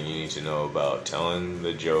everything you need to know about telling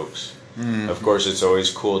the jokes. Mm-hmm. Of course, it's always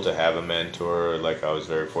cool to have a mentor. Like, I was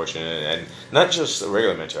very fortunate, and not just a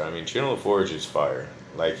regular mentor. I mean, Chino LaForge is fire.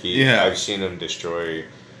 Like, I've seen him destroy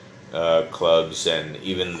clubs, and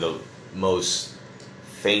even the most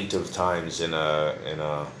faint of times in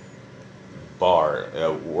a bar,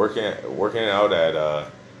 working out at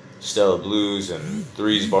Stella Blues and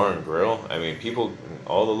Three's Bar and Grill. I mean, people,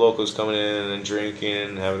 all the locals coming in and drinking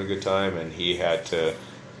and having a good time, and he had to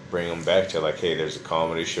bring them back to like, hey, there's a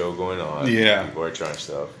comedy show going on. Yeah, people are trying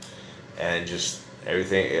stuff, and just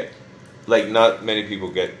everything. Like, not many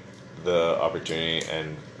people get the opportunity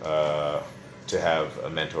and to have a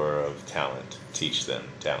mentor of talent teach them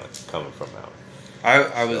talent coming from out. I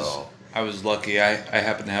was lucky. I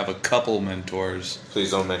happen to have a couple mentors.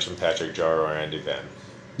 Please don't mention Patrick Jar or Andy Van.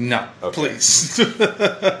 No, okay. Please.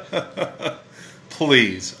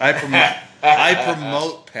 Please. I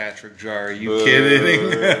promote Patrick Jar. Are you kidding?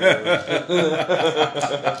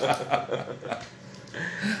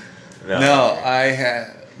 No, I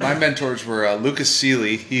had... My mentors were Lucas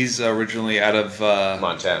Seeley. He's originally out of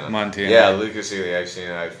Montana. Yeah, Lucas Seeley.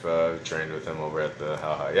 I've trained with him over at the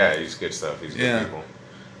How High. Yeah, he's good stuff. He's good people.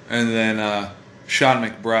 And then Sean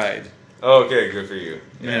McBride. Oh, okay, good for you.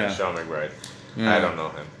 Yeah. Sean McBride. Yeah. I don't know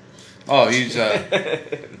him. Oh, he's. I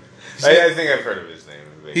think I've heard of his name.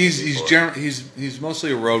 He's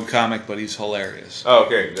mostly a road comic, but he's hilarious. Oh,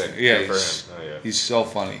 okay, good. Yeah, good for him. Oh, yeah. He's so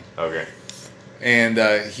funny. Okay. And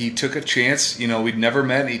he took a chance. You know, we'd never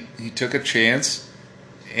met. He took a chance,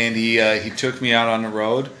 and he took me out on the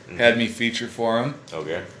road. Mm-hmm. Had me feature for him.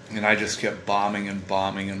 Okay. And I just kept bombing and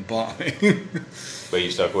bombing and bombing. But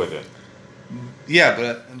you stuck with it.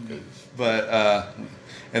 Yeah, but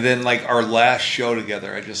and then like our last show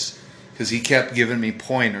together, because he kept giving me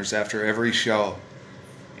pointers after every show,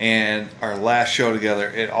 and our last show together,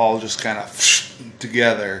 it all just kind of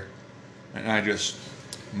together, and I just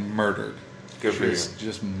murdered. Good for you.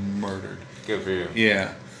 Just murdered. Good for you.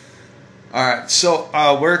 Yeah. All right. So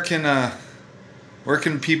where can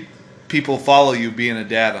people follow you being a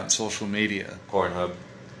dad on social media? Pornhub.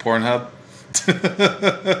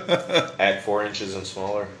 At 4 inches and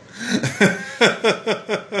smaller.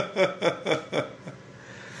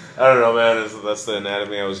 I don't know, man. That's the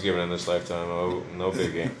anatomy I was given in this lifetime. Oh, no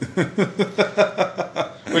biggie.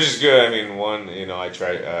 Which is good. I mean,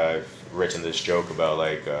 I've written this joke about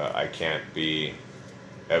like I can't be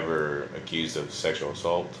ever accused of sexual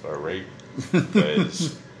assault or rape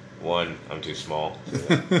because one, I'm too small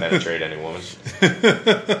to penetrate any woman,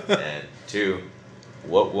 and two,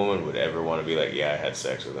 what woman would ever want to be like, yeah, I had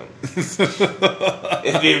sex with him?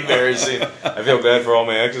 It'd be embarrassing. I feel bad for all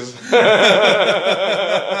my exes.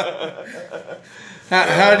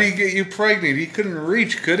 How did he get you pregnant? He couldn't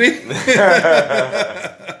reach, could he?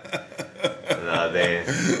 No,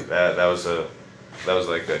 that was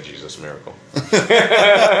like a Jesus miracle.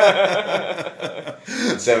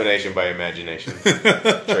 Insemination by imagination.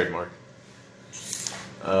 Trademark.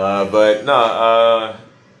 But no,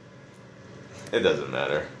 it doesn't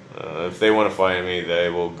matter. If they want to find me, they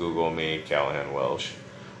will Google me, Callahan Welsh,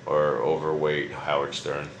 or overweight Howard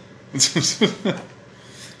Stern.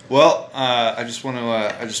 Well, I just want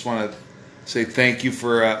to say thank you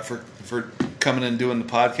for coming and doing the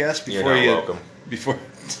podcast before welcome.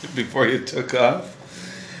 Before you took off.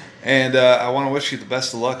 And I want to wish you the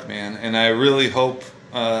best of luck, man. And I really hope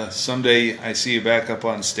someday I see you back up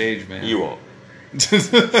on stage, man. You won't.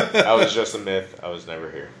 I was just a myth. I was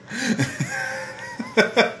never here.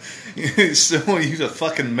 So you the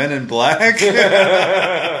fucking Men in Black?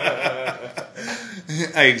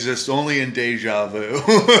 I exist only in deja vu.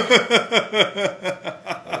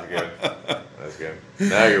 That's good.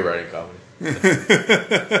 Now you're writing comedy.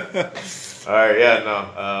 All right, yeah,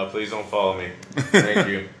 no. Please don't follow me. Thank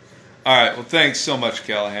you. All right, well, thanks so much,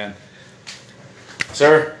 Callahan.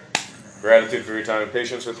 Sir, gratitude for your time and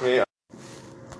patience with me.